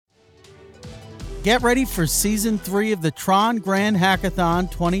Get ready for Season 3 of the Tron Grand Hackathon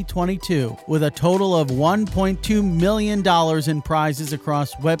 2022 with a total of $1.2 million in prizes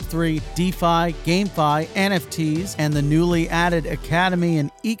across Web3, DeFi, GameFi, NFTs, and the newly added Academy and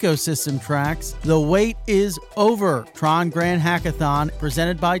Ecosystem tracks. The wait is over. Tron Grand Hackathon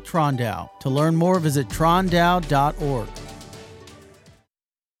presented by TronDAO. To learn more, visit trondao.org.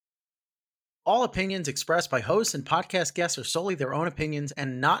 All opinions expressed by hosts and podcast guests are solely their own opinions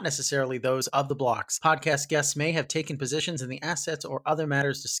and not necessarily those of the blocks. Podcast guests may have taken positions in the assets or other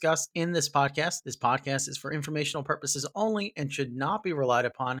matters discussed in this podcast. This podcast is for informational purposes only and should not be relied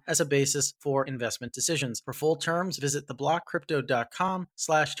upon as a basis for investment decisions. For full terms, visit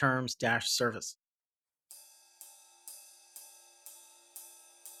theblockcrypto.com/terms-service.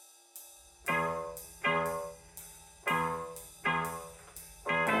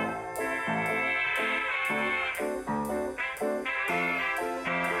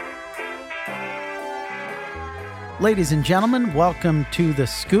 Ladies and gentlemen, welcome to The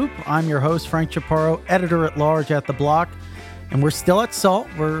Scoop. I'm your host, Frank Chaparro, editor-at-large at The Block, and we're still at SALT.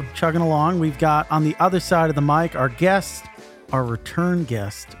 We're chugging along. We've got on the other side of the mic our guest, our return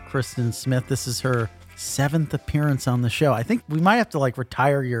guest, Kristin Smith. This is her 7th appearance on the show. I think we might have to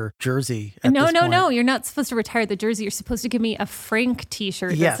retire your jersey at this point. No. You're not supposed to retire the jersey. You're supposed to give me a Frank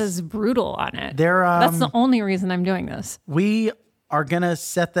t-shirt that says brutal on it. That's the only reason I'm doing this. We are going to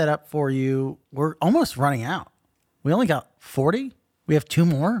set that up for you. We're almost running out. We only got 40. We have 2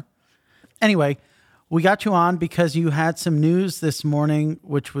 more. Anyway, we got you on because you had some news this morning,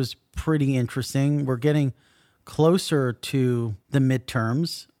 which was pretty interesting. We're getting closer to the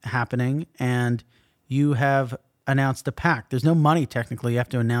midterms happening, and you have announced a PAC. There's no money, technically. You have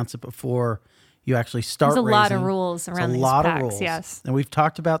to announce it before you actually start raising. There's a lot of rules around these PACs, yes. And we've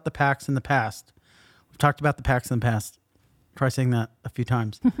talked about the PACs in the past. Try saying that a few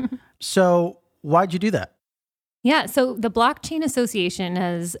times. So why'd you do that? Yeah, so the Blockchain Association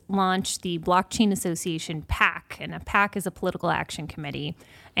has launched the Blockchain Association PAC, and a PAC is a political action committee.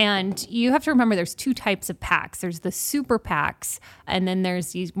 And you have to remember there's 2 types of PACs. There's the super PACs, and then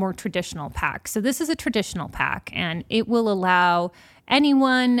there's these more traditional PACs. So this is a traditional PAC, and it will allow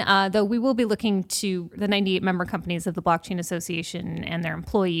anyone, though we will be looking to the 98 member companies of the Blockchain Association and their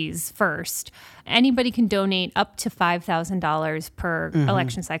employees first. Anybody can donate up to $5,000 per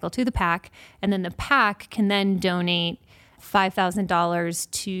election cycle to the PAC, and then the PAC can then donate $5,000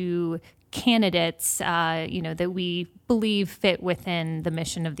 to candidates, that we believe fit within the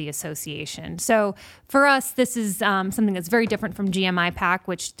mission of the association. So for us, this is something that's very different from GMI PAC,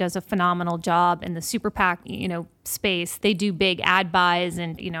 which does a phenomenal job in the super PAC, space. They do big ad buys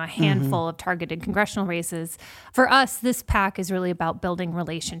and, a handful of targeted congressional races. For us, this PAC is really about building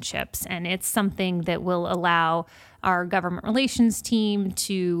relationships, and it's something that will allow our government relations team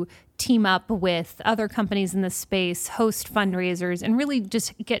to team up with other companies in this space, host fundraisers, and really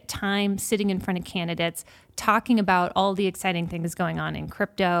just get time sitting in front of candidates, talking about all the exciting things going on in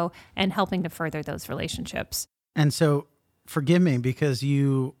crypto and helping to further those relationships. And so forgive me because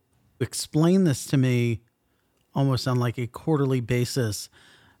you explain this to me almost on a quarterly basis.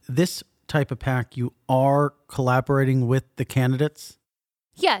 This type of PAC, you are collaborating with the candidates?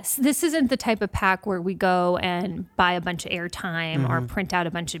 Yes, this isn't the type of PAC where we go and buy a bunch of airtime or print out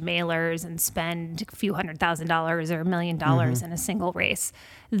a bunch of mailers and spend a few $100,000 or $1 million in a single race.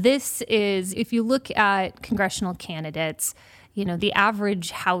 This is, if you look at congressional candidates, the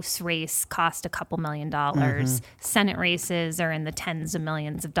average House race cost a couple $1 million. Senate races are in the tens of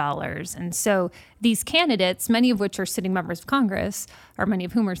millions of dollars. And so these candidates, many of which are sitting members of Congress, or many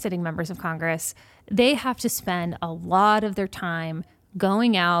of whom are sitting members of Congress, they have to spend a lot of their time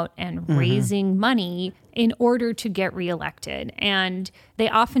going out and raising money in order to get reelected. And they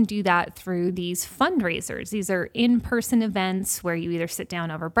often do that through these fundraisers. These are in-person events where you either sit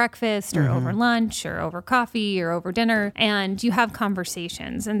down over breakfast or over lunch or over coffee or over dinner, and you have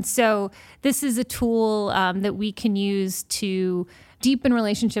conversations. And so this is a tool that we can use to deepen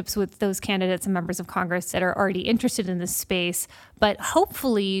relationships with those candidates and members of Congress that are already interested in this space. But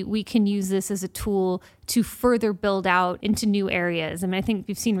hopefully we can use this as a tool to further build out into new areas. I think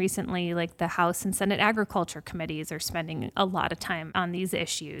you've seen recently, the House and Senate Agriculture Committees are spending a lot of time on these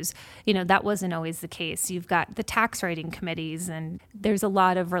issues. That wasn't always the case. You've got the tax writing committees, and there's a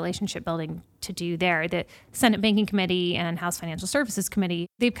lot of relationship building to do there. The Senate Banking Committee and House Financial Services Committee,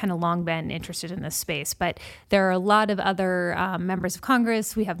 they've kind of long been interested in this space, but there are a lot of other members of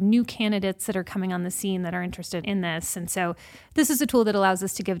Congress. We have new candidates that are coming on the scene that are interested in this. And so this is a tool that allows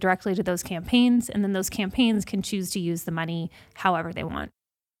us to give directly to those campaigns, and then those campaigns can choose to use the money however they want.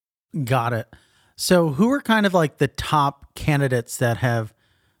 Got it. So who are kind of the top candidates that have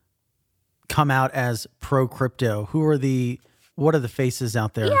come out as pro-crypto? What are the faces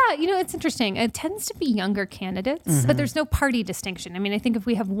out there? Yeah, it's interesting. It tends to be younger candidates, but there's no party distinction. I mean, I think if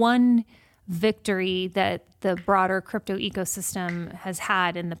we have one victory that the broader crypto ecosystem has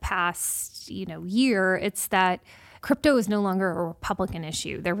had in the past, year, it's that crypto is no longer a Republican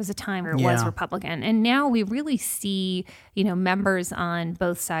issue. There was a time where it was Republican. And now we really see, members on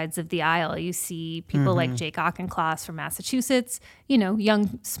both sides of the aisle. You see people like Jake Auchincloss from Massachusetts,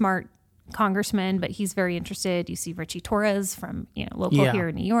 young, smart congressman, but he's very interested. You see Richie Torres from, local here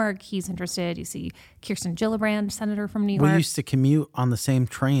in New York. He's interested. You see Kirsten Gillibrand, senator from New York. We used to commute on the same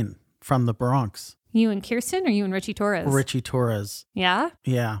train from the Bronx. You and Kirsten, or you and Richie Torres? Richie Torres. Yeah?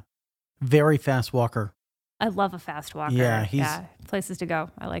 Yeah. Very fast walker. I love a fast walker. Yeah, places to go.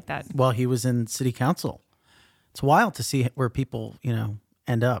 I like that. Well, he was in city council. It's wild to see where people,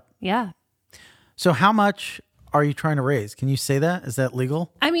 end up. Yeah. So how much are you trying to raise? Can you say that? Is that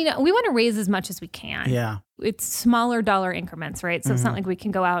legal? I mean, we want to raise as much as we can. Yeah. It's smaller dollar increments, right? So it's not like we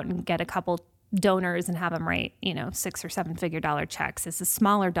can go out and get a couple donors and have them write, $6 or $7 figure dollar checks. It's a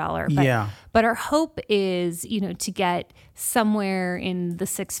smaller dollar. But our hope is, to get somewhere in the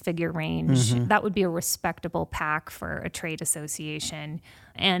 6-figure range. That would be a respectable PAC for a trade association.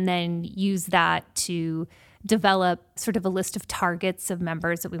 And then use that to develop sort of a list of targets of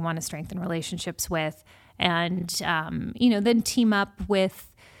members that we want to strengthen relationships with. And, then team up with,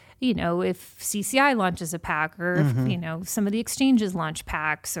 if CCI launches a PAC or if, some of the exchanges launch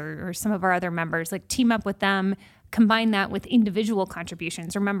PACs or some of our other members, like team up with them, combine that with individual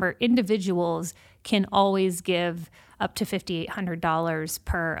contributions. Remember, individuals can always give up to $5,800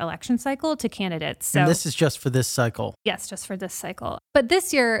 per election cycle to candidates. So, and this is just for this cycle? Yes, just for this cycle. But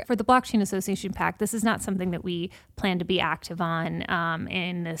this year, for the Blockchain Association PAC, this is not something that we plan to be active on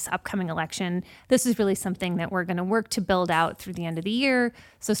in this upcoming election. This is really something that we're going to work to build out through the end of the year.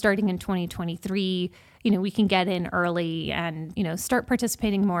 So starting in 2023, we can get in early and, start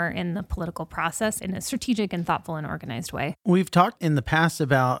participating more in the political process in a strategic and thoughtful and organized way. We've talked in the past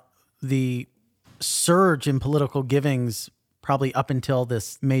about the surge in political givings probably up until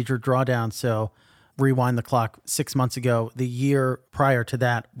this major drawdown. So rewind the clock 6 months ago, the year prior to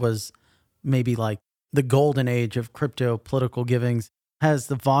that was maybe like the golden age of crypto political givings. Has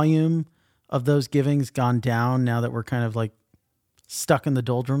the volume of those givings gone down now that we're kind of like stuck in the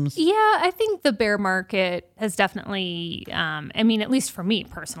doldrums? Yeah, I think the bear market has definitely, at least for me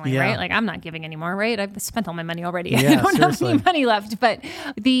personally, right? Like I'm not giving anymore, right? I've spent all my money already. I don't have any money left, but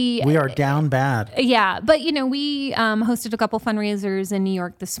we are down bad. Yeah, but we hosted a couple fundraisers in New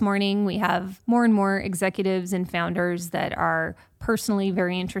York this morning. We have more and more executives and founders that are personally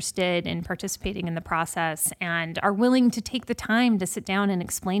very interested in participating in the process and are willing to take the time to sit down and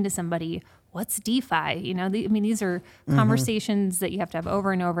explain to somebody what's DeFi? These are conversations that you have to have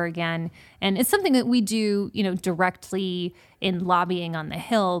over and over again. And it's something that we do, directly in lobbying on the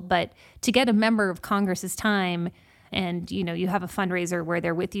Hill. But to get a member of Congress's time and, you have a fundraiser where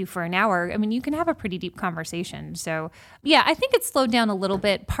they're with you for an hour, you can have a pretty deep conversation. So, yeah, I think it's slowed down a little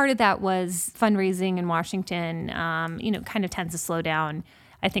bit. Part of that was fundraising in Washington, kind of tends to slow down,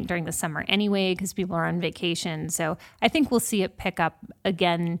 I think, during the summer anyway, because people are on vacation. So I think we'll see it pick up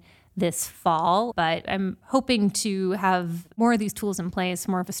again this fall, but I'm hoping to have more of these tools in place,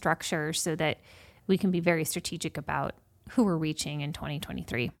 more of a structure so that we can be very strategic about who we're reaching in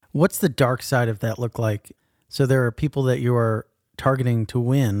 2023. What's the dark side of that look like? So there are people that you are targeting to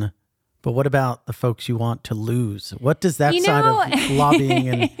win, but what about the folks you want to lose? What does that side of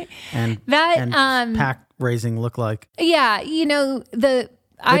lobbying and PAC raising look like? Yeah,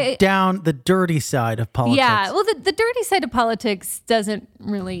 the dirty side of politics. Yeah, well, the dirty side of politics doesn't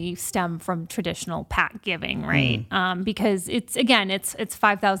really stem from traditional PAC giving, right? Because it's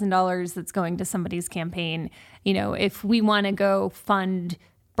 $5,000 that's going to somebody's campaign. If we want to go fund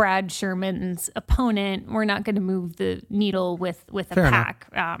Brad Sherman's opponent, we're not going to move the needle with a PAC,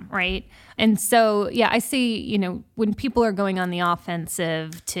 right? And so, I see, when people are going on the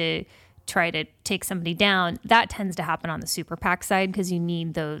offensive to try to take somebody down, that tends to happen on the super PAC side because you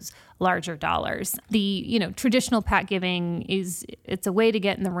need those larger dollars. The, traditional PAC giving it's a way to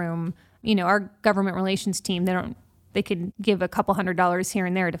get in the room. Our government relations team, they can give a couple $100 here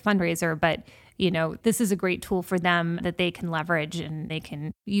and there to fundraiser, but this is a great tool for them that they can leverage and they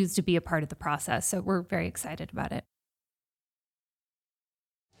can use to be a part of the process. So we're very excited about it.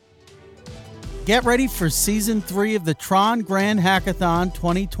 Get ready for Season 3 of the Tron Grand Hackathon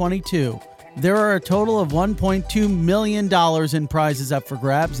 2022. There are a total of $1.2 million in prizes up for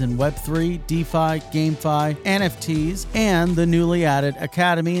grabs in Web3, DeFi, GameFi, NFTs, and the newly added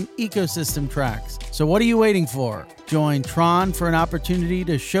Academy and Ecosystem tracks. So what are you waiting for? Join Tron for an opportunity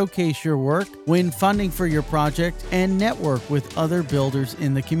to showcase your work, win funding for your project, and network with other builders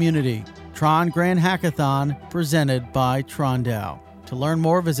in the community. Tron Grand Hackathon, presented by TronDAO. To learn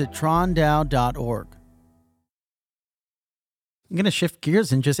more, visit trondao.org. I'm going to shift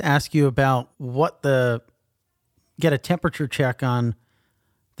gears and just ask you about get a temperature check on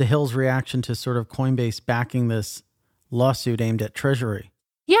the Hill's reaction to sort of Coinbase backing this lawsuit aimed at Treasury.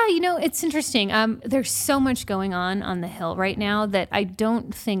 Yeah, it's interesting. There's so much going on the Hill right now that I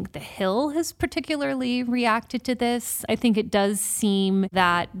don't think the Hill has particularly reacted to this. I think it does seem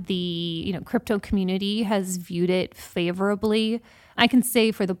that the crypto community has viewed it favorably. I can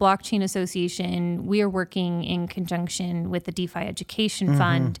say for the Blockchain Association, we are working in conjunction with the DeFi Education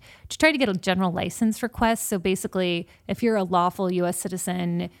Fund to try to get a general license request. So basically, if you're a lawful U.S.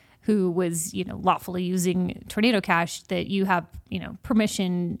 citizen who was, lawfully using Tornado Cash, that you have,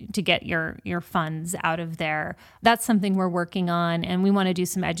 permission to get your funds out of there. That's something we're working on, and we want to do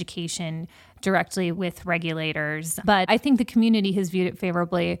some education directly with regulators. But I think the community has viewed it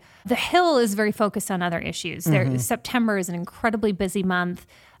favorably. The Hill is very focused on other issues. September is an incredibly busy month.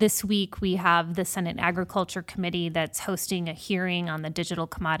 This week, we have the Senate Agriculture Committee that's hosting a hearing on the Digital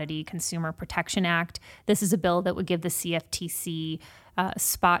Commodity Consumer Protection Act. This is a bill that would give the CFTC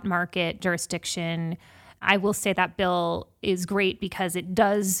spot market jurisdiction. I will say that bill is great because it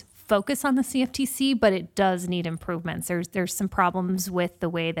does focus on the CFTC, but it does need improvements. There's some problems with the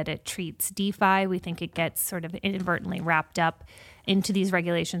way that it treats DeFi. We think it gets sort of inadvertently wrapped up into these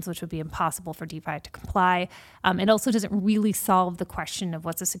regulations, which would be impossible for DeFi to comply. It also doesn't really solve the question of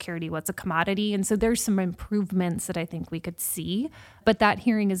what's a security, what's a commodity. And so there's some improvements that I think we could see. But that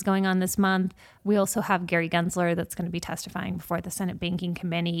hearing is going on this month. We also have Gary Gensler that's going to be testifying before the Senate Banking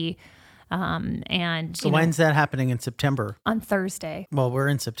Committee. So when's that happening in September? On Thursday. Well, we're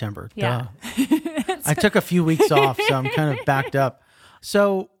in September. Yeah. I took a few weeks off, so I'm kind of backed up.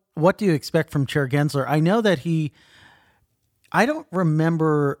 So what do you expect from Chair Gensler? I know that I don't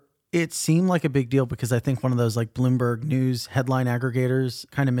remember, it seemed like a big deal because I think one of those like Bloomberg News headline aggregators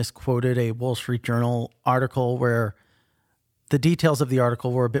kind of misquoted a Wall Street Journal article where the details of the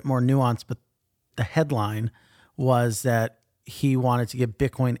article were a bit more nuanced, but the headline was that he wanted to give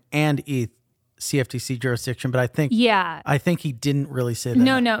Bitcoin and ETH CFTC jurisdiction, but I think he didn't really say that.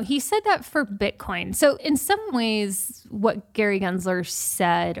 No, he said that for Bitcoin. So in some ways, what Gary Gensler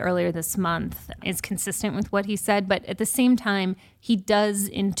said earlier this month is consistent with what he said, but at the same time, he does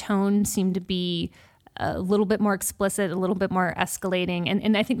in tone seem to be a little bit more explicit, a little bit more escalating,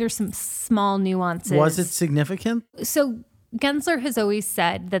 and I think there's some small nuances. Was it significant? So Gensler has always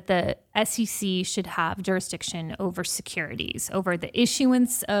said that the SEC should have jurisdiction over securities, over the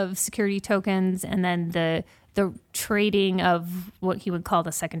issuance of security tokens, and then the trading of what he would call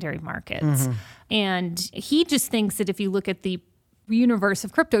the secondary markets. And he just thinks that if you look at the universe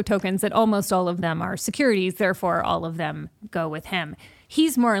of crypto tokens, that almost all of them are securities, therefore all of them go with him.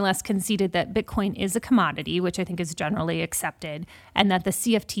 He's more or less conceded that Bitcoin is a commodity, which I think is generally accepted, and that the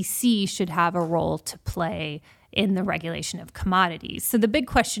CFTC should have a role to play in the regulation of commodities. So the big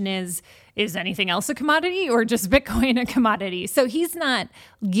question is anything else a commodity or just Bitcoin a commodity? So he's not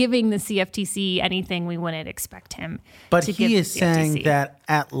giving the CFTC anything we wouldn't expect him but to give he is saying that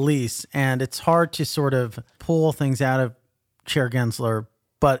at least, and it's hard to sort of pull things out of Chair Gensler,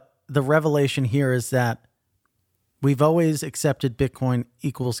 but the revelation here is that we've always accepted Bitcoin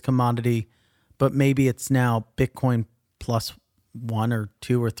equals commodity, but maybe it's now Bitcoin plus 1 or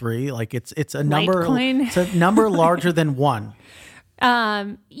 2 or 3. Like it's a number. Litecoin. It's a number larger than 1.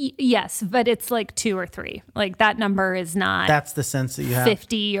 Yes, but it's like 2 or 3. Like that number is not. That's the sense that you have.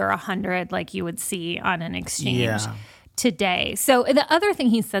 50 or 100 like you would see on an exchange today. So the other thing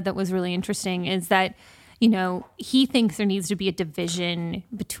he said that was really interesting is that he thinks there needs to be a division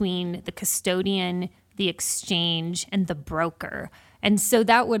between the custodian, the exchange, and the broker. And so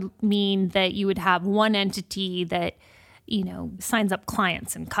that would mean that you would have one entity that signs up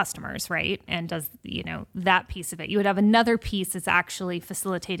clients and customers, right? And does, that piece of it. You would have another piece that's actually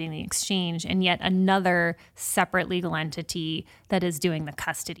facilitating the exchange, and yet another separate legal entity that is doing the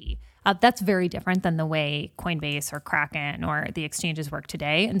custody. That's very different than the way Coinbase or Kraken or the exchanges work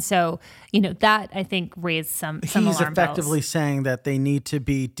today. And so, that I think raised some alarm bells. He's effectively saying that they need to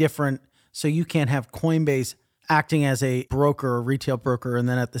be different. So you can't have Coinbase acting as a broker, a retail broker, and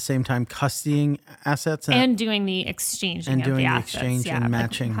then at the same time custodying assets and doing the exchanging and of doing the the assets. exchange and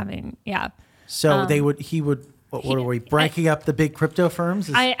matching. Like So he would What are we breaking up the big crypto firms?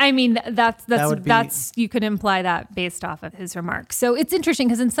 I mean, that's you could imply that based off of his remarks. So it's interesting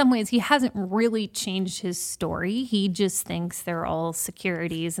because in some ways he hasn't really changed his story. He just thinks they're all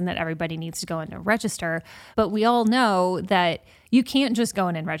securities and that everybody needs to go in and register. But we all know that you can't just go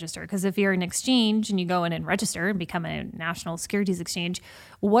in and register, because if you're an exchange and you go in and register and become a national securities exchange,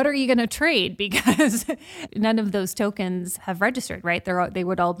 what are you going to trade? Because none of those tokens have registered, right? They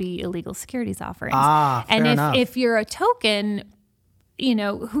would all be illegal securities offerings. Fair enough. If you're a token,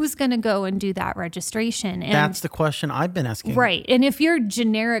 who's going to go and do that registration? And that's the question I've been asking. Right. And if you're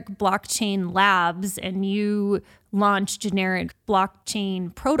generic blockchain labs and you launch generic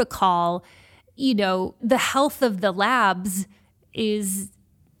blockchain protocol, the health of the labs is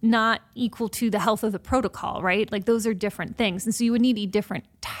not equal to the health of the protocol, right? Like those are different things. And so you would need a different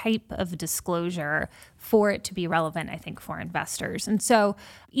type of disclosure for it to be relevant, I think, for investors. And so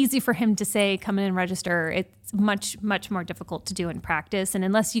easy for him to say, come in and register. It's much, much more difficult to do in practice. And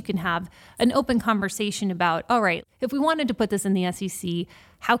unless you can have an open conversation about, all right, if we wanted to put this in the SEC,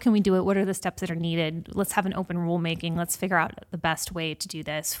 how can we do it? What are the steps that are needed? Let's have an open rulemaking. Let's figure out the best way to do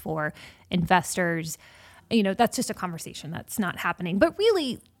this for investors. That's just a conversation that's not happening. But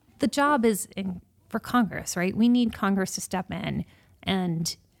really, the job is for Congress, right? We need Congress to step in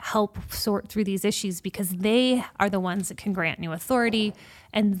and help sort through these issues, because they are the ones that can grant new authority,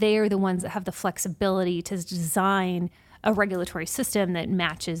 and they are the ones that have the flexibility to design a regulatory system that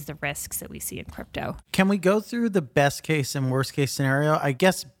matches the risks that we see in crypto. Can we go through the best case and worst case scenario? I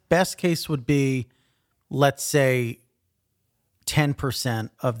guess best case would be, let's say, 10%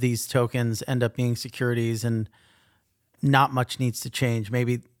 of these tokens end up being securities and not much needs to change.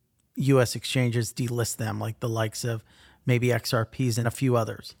 Maybe U.S. exchanges delist them, like the likes of maybe XRPs and a few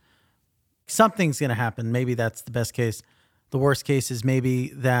others. Something's going to happen. Maybe that's the best case. The worst case is maybe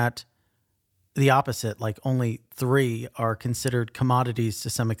that the opposite, like only 3 are considered commodities to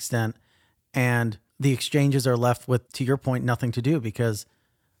some extent, and the exchanges are left with, to your point, nothing to do because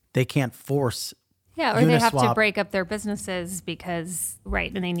they can't force or Uniswap. they have to break up their businesses because,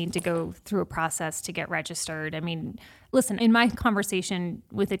 right, and they need to go through a process to get registered. I mean, listen, in my conversation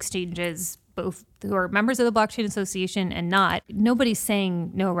with exchanges, both who are members of the Blockchain Association and not, nobody's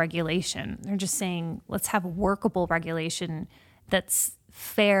saying no regulation. They're just saying, let's have workable regulation that's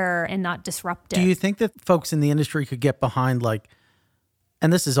fair and not disruptive. Do you think that folks in the industry could get behind, like,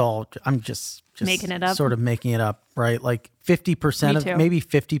 and this is all, I'm just making it up, sort of making it up, right? Like 50% maybe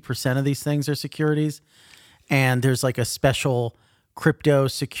 50% of these things are securities. And there's like a special crypto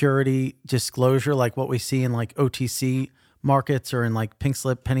security disclosure, like what we see in like OTC markets or in like pink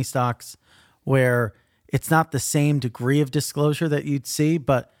slip penny stocks, where it's not the same degree of disclosure that you'd see,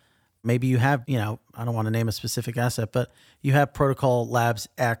 but maybe you have, I don't want to name a specific asset, but you have Protocol Labs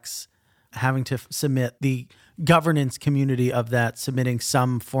X having to submit, the governance community of that submitting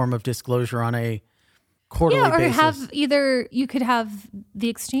some form of disclosure on a quarterly basis. You could have the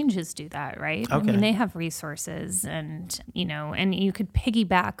exchanges do that, right? Okay. I mean, they have resources and you could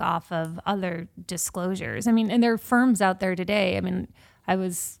piggyback off of other disclosures. I mean, and there are firms out there today. I mean, I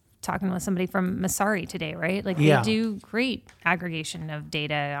was talking with somebody from Masari today, right? Like they do great aggregation of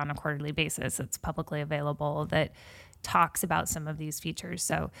data on a quarterly basis that's publicly available that talks about some of these features.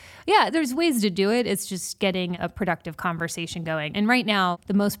 So there's ways to do it. It's just getting a productive conversation going. And right now,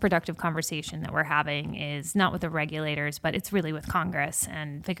 the most productive conversation that we're having is not with the regulators, but it's really with Congress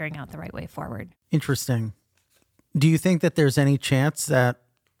and figuring out the right way forward. Interesting. Do you think that there's any chance that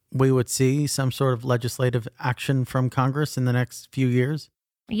we would see some sort of legislative action from Congress in the next few years?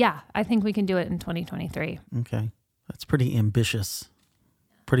 Yeah, I think we can do it in 2023. Okay. That's pretty ambitious,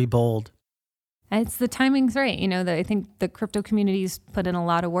 pretty bold. It's the timing's right. I think the crypto community's put in a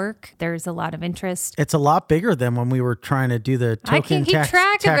lot of work. There's a lot of interest. It's a lot bigger than when we were trying to do the token I can't keep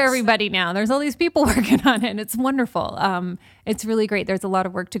track of everybody now. There's all these people working on it, and it's wonderful. It's really great. There's a lot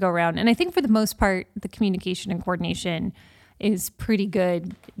of work to go around. And I think for the most part, the communication and coordination is pretty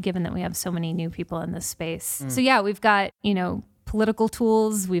good, given that we have so many new people in this space. So we've got, political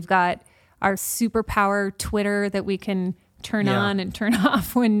tools. We've got our superpower Twitter that we can turn on and turn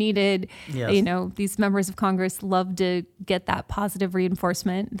off when needed. Yes. These members of Congress love to get that positive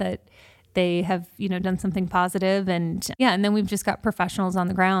reinforcement that they have, done something positive. And then we've just got professionals on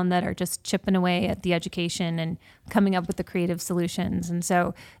the ground that are just chipping away at the education and coming up with the creative solutions. And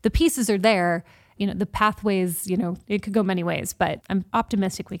so the pieces are there, the pathways, it could go many ways, but I'm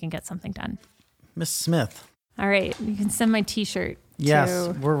optimistic we can get something done. Miss Smith. All right. You can send my t-shirt. Yes,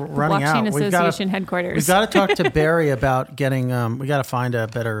 we're running out. Blockchain Association headquarters. We've got to talk to Barry about getting, we got to find a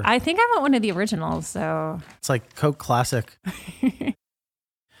better. I think I want one of the originals, so. It's like Coke Classic.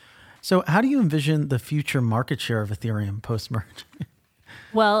 So how do you envision the future market share of Ethereum post-merge?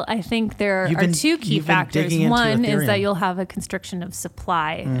 Well, I think there are two key factors. One is that you'll have a constriction of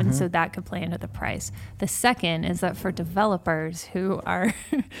supply, and so that could play into the price. The second is that for developers who are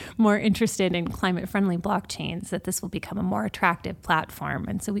more interested in climate-friendly blockchains, that this will become a more attractive platform.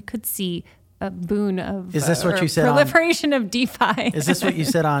 And so we could see a boon of is this what you said proliferation of DeFi. Is this what you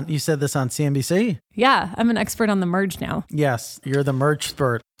said you said this on CNBC? Yeah, I'm an expert on the merge now. Yes, you're the merge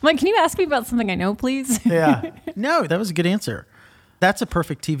expert. Like, can you ask me about something I know, please? Yeah. No, that was a good answer. That's a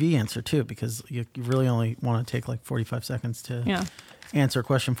perfect TV answer, too, because you really only want to take like 45 seconds to answer a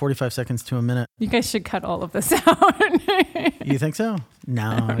question, 45 seconds to a minute. You guys should cut all of this out. You think so?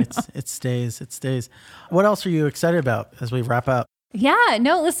 No, it stays. It stays. What else are you excited about as we wrap up? Yeah,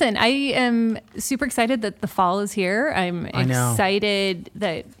 no, listen, I am super excited that the fall is here. I'm excited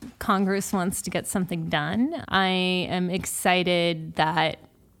that Congress wants to get something done. I am excited that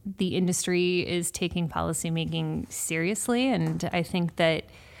the industry is taking policymaking seriously. And I think that,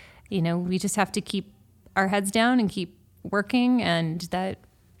 we just have to keep our heads down and keep working, and that,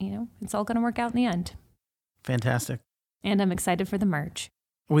 it's all going to work out in the end. Fantastic. And I'm excited for the merge.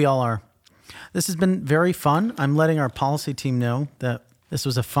 We all are. This has been very fun. I'm letting our policy team know that this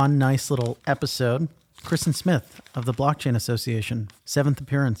was a fun, nice little episode. Kristin Smith of the Blockchain Association, 7th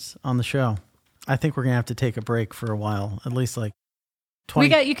appearance on the show. I think we're going to have to take a break for a while, at least like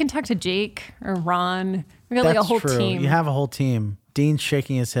 20. You can talk to Jake or Ron. We got like a whole team. You have a whole team. Dean's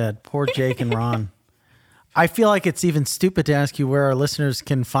shaking his head. Poor Jake and Ron. I feel like it's even stupid to ask you where our listeners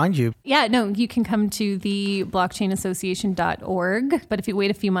can find you. Yeah, no, you can come to the blockchainassociation.org. But if you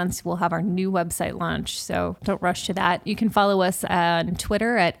wait a few months, we'll have our new website launch. So don't rush to that. You can follow us on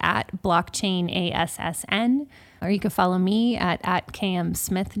Twitter at blockchainassn, or you can follow me at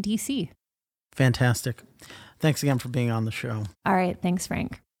KMSmithDC. Fantastic. Thanks again for being on the show. All right. Thanks,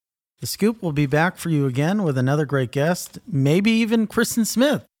 Frank. The Scoop will be back for you again with another great guest, maybe even Kristin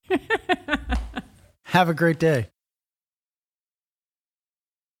Smith. Have a great day.